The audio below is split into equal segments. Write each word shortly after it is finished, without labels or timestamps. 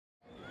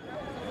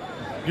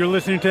You're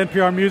listening to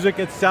NPR Music.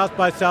 It's South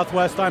by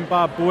Southwest. I'm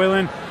Bob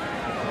Boilen.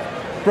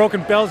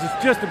 Broken Bells is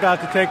just about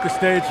to take the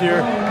stage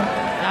here.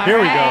 Here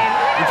we go.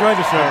 Enjoy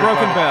the show.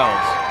 Broken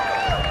Bells.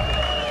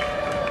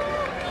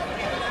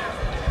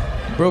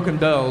 Broken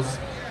Bells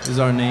is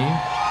our name.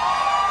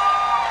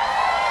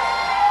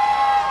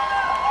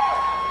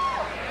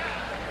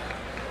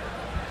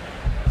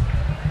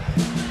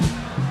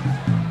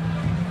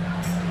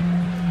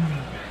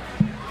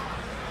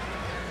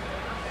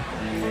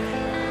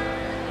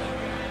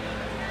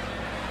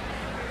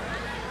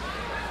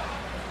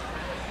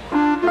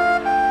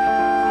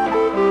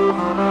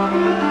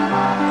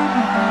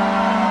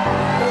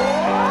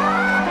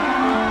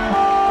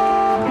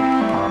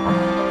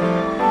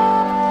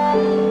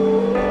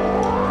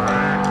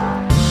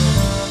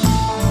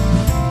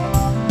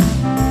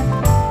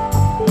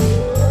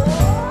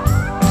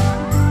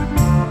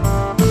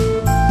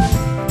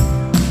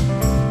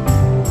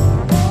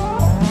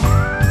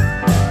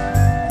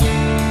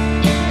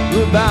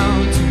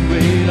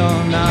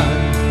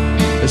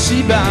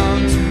 She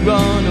bound to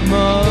run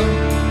amok,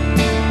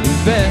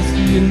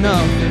 invested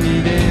enough in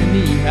it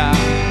anyhow.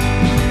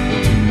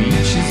 To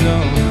each his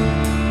own.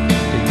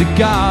 If the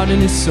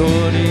garden is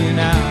sorting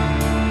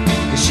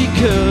out, she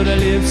could have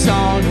lived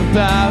on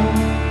about.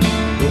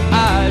 Well,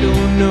 I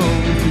don't know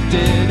if you're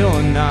dead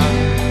or not.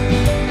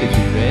 If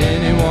you're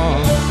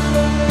anyone,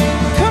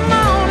 come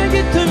on and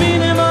get the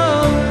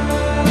minimum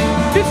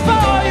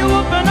before you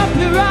open up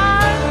your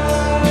eyes.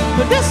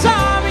 But this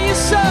army is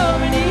so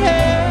many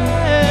hands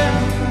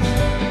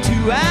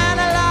to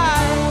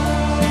analyze.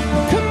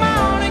 Come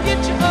on and get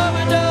your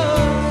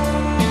overdose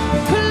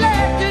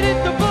collected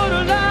at the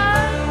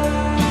borderline,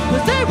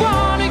 'cause they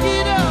wanna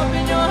get up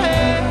in your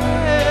head,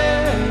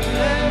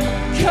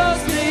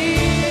 'cause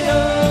they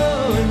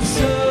know and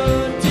so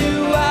do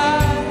I.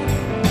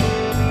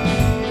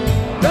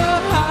 The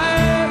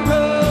high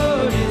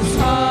road is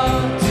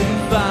hard to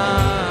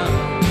find,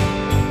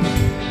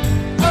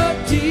 a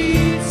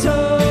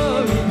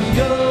detour in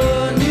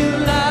your new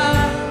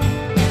life.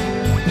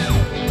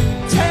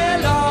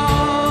 Tell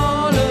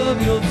all of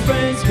your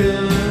friends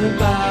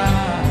goodbye.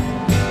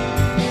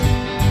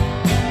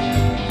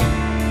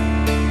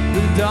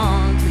 The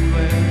dawn could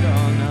wait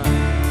all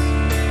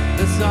night.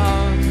 That's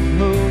all to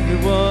hope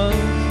it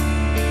was.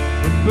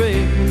 A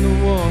break from the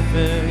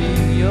warfare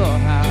in your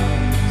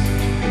house.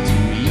 To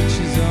each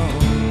his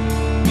own.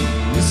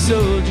 The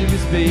soldier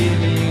is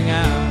bailing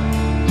out,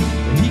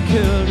 but he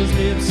curled his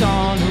lips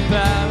on her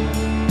brow.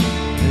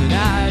 And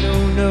I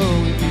don't know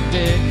if your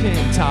dead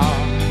can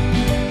talk,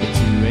 but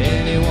to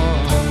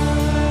anyone,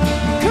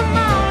 come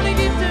on and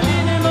get the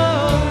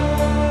minimum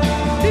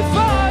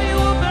before you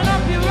open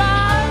up your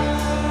eyes.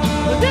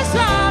 But this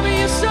army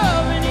is so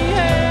many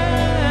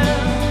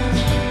hands,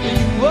 and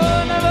you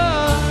one of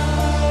us.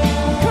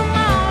 Come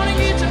on and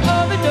get your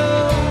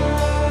overdose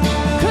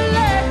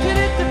collected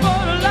at the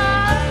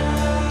borderline,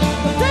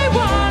 but they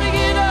wanna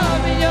get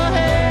up in your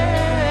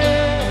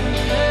head,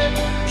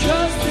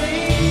 'cause they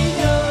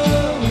know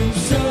and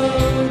so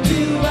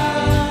do I.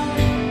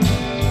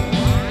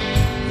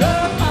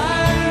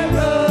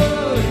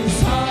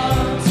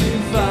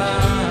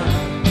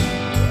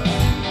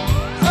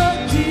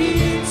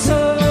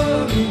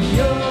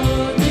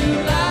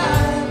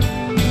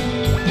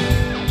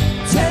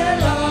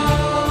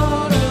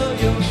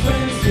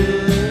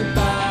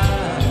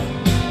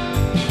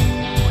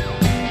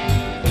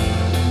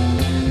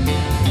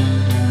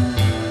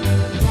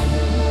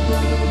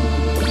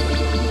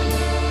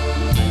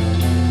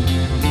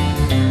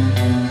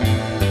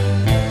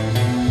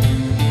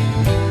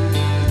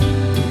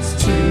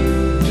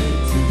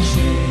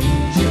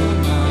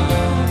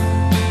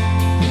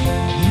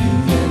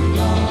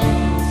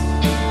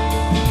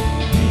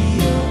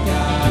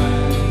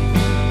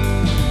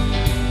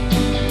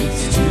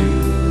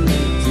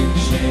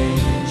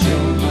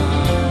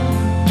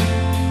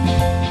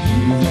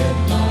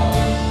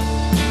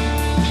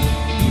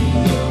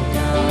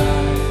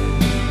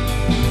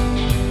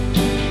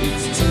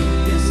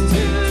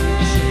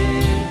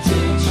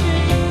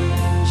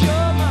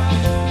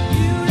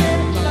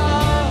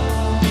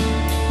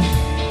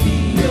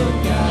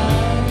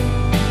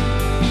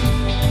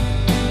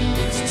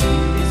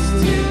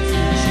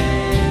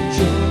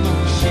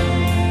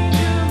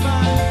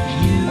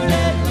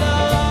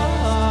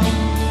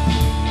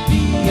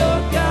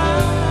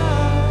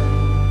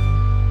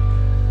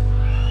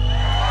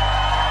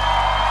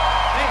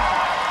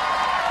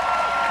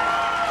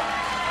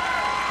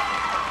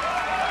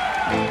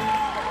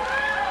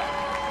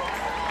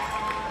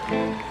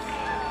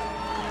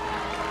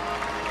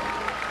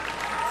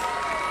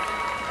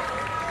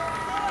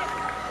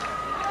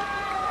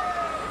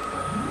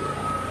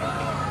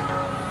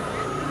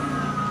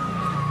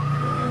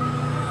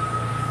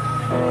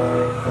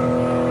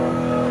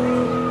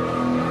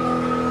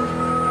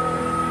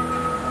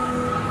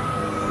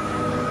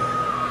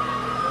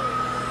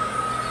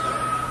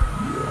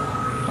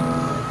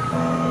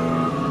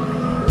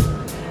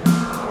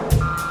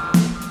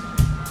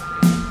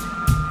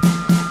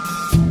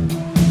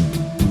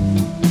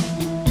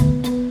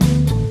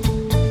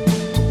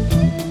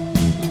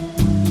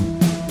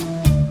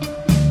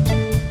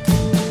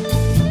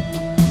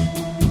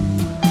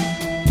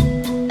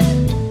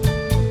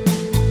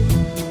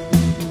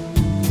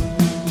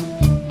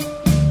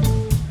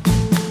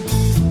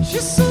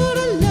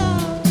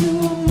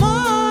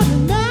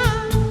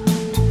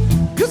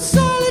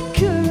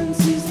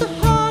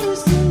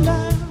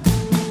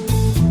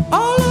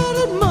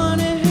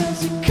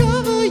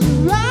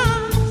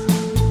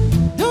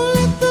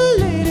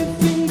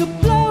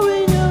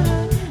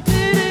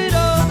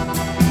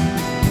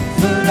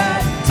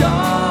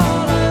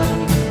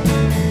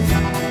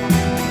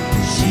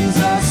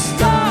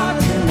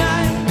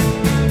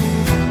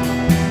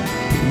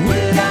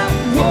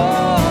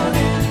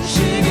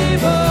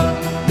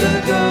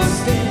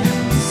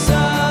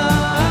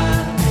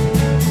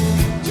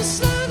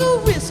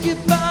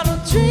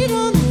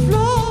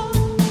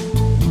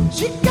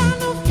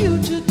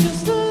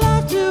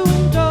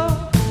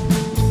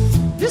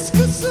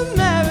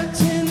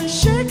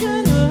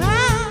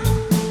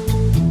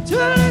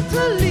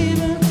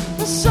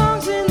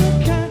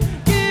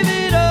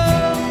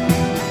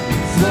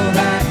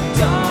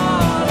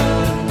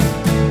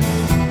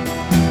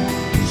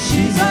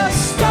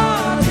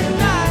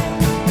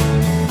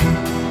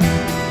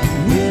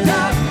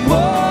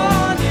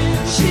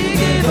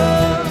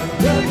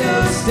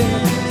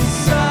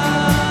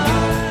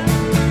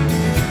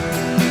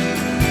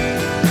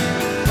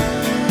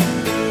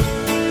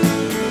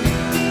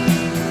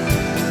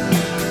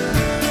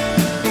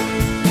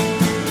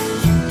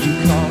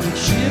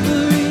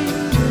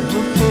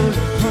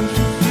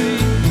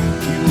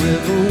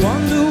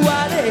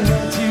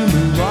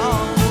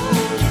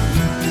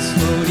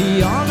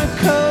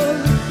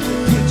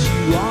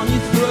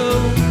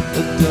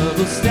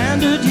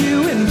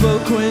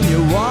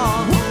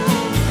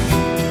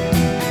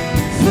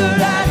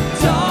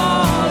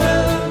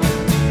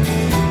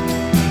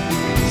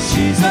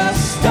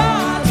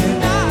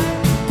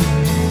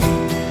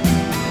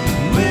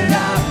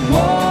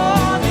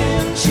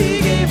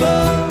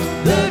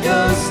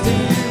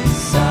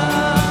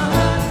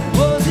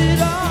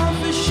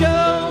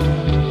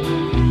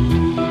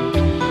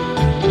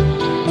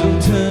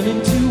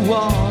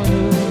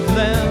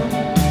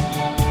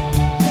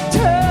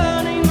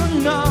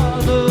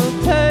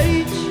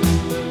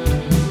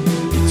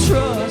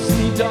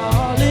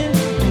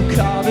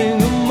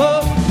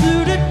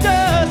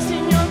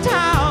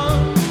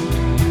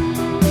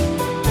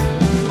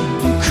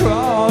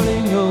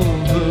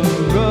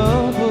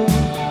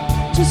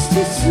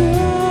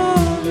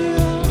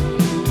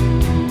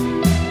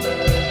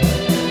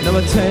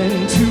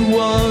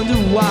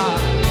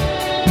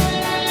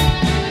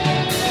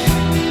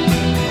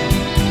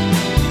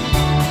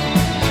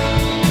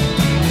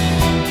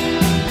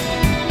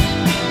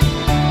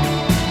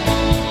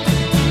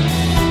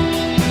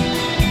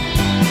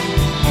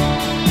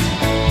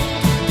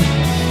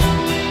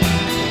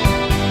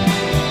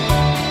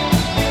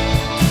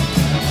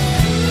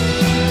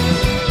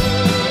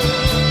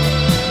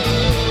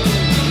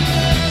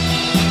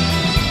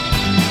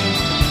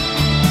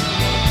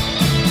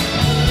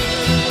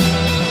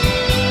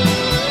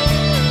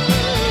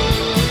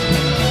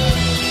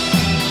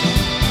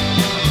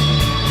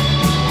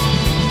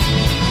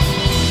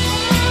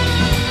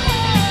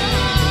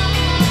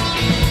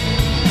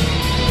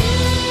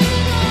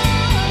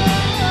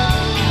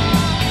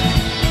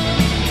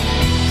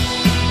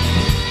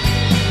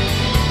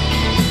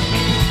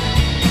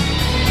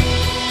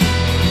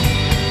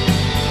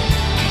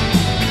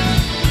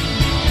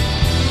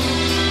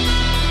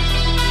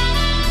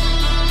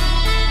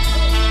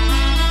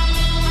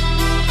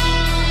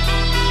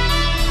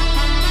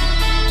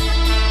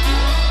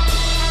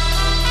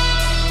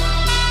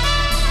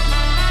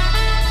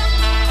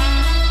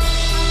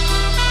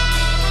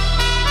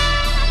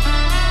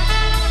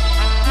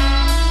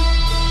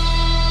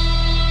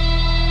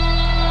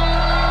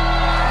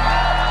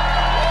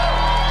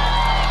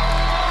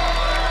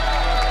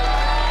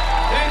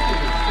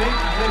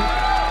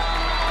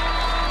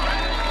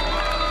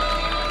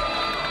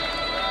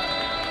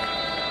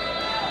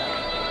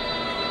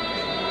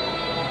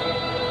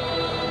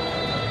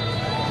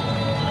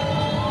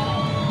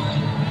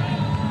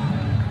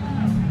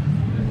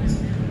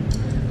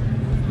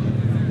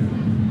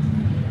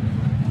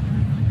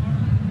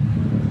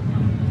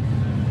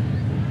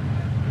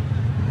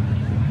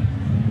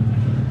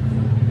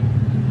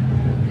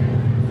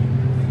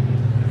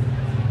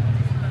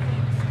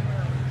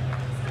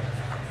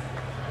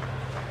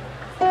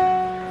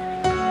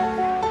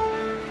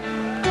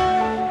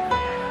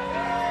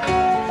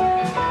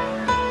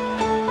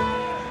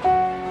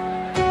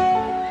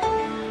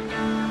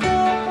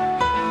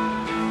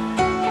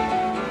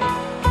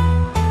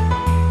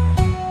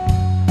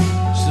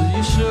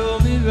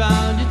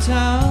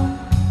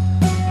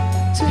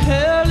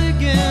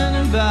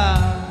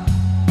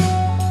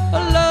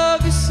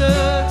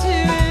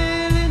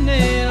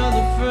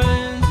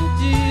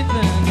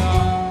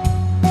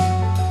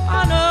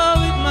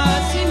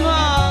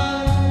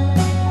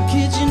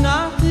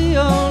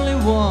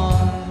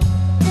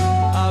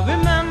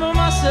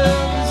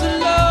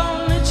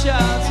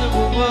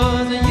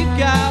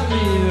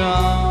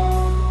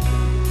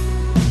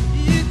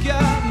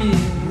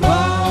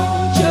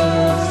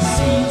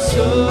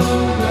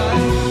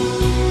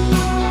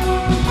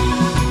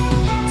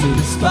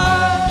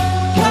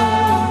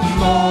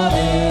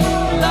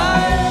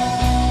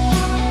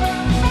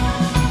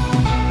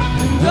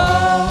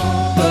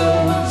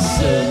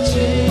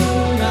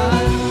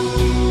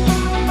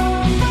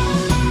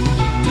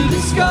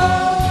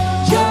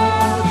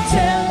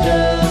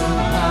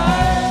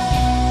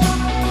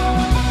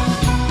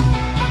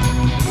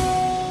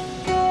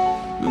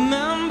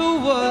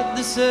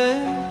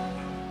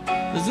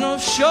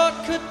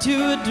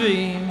 to a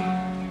dream.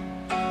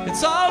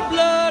 It's all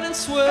blood and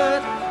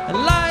sweat, and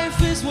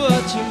life is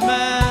what you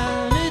meant.